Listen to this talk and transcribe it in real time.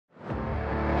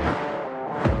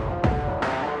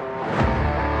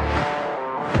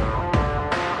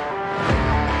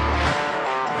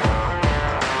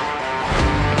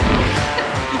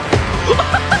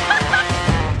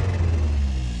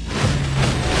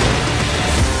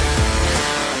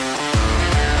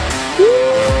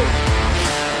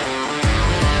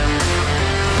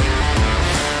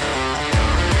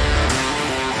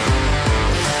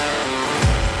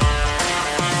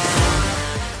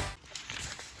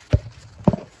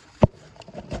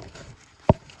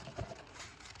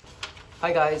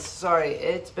Hi guys, sorry,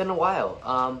 it's been a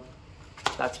while.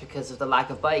 That's because of the lack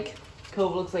of bike.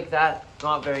 Cove looks like that,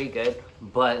 not very good,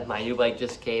 but my new bike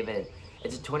just came in.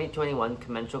 It's a 2021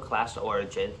 Commencal Class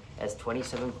Origin. It has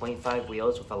 27.5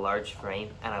 wheels with a large frame,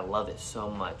 and I love it so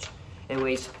much. It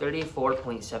weighs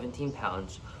 34.17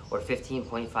 pounds, or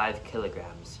 15.5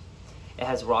 kilograms. It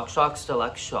has RockShox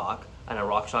Deluxe shock and a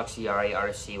RockShox CRA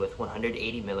RC with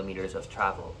 180 millimeters of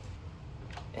travel.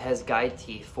 It has guide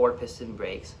teeth, 4-piston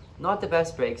brakes. Not the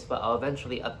best brakes, but I'll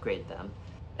eventually upgrade them.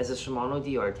 It has a Shimano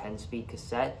Deore 10-speed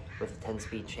cassette with a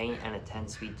 10-speed chain and a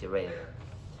 10-speed derailleur.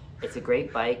 It's a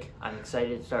great bike. I'm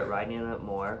excited to start riding it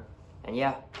more. And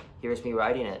yeah, here's me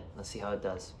riding it. Let's see how it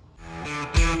does.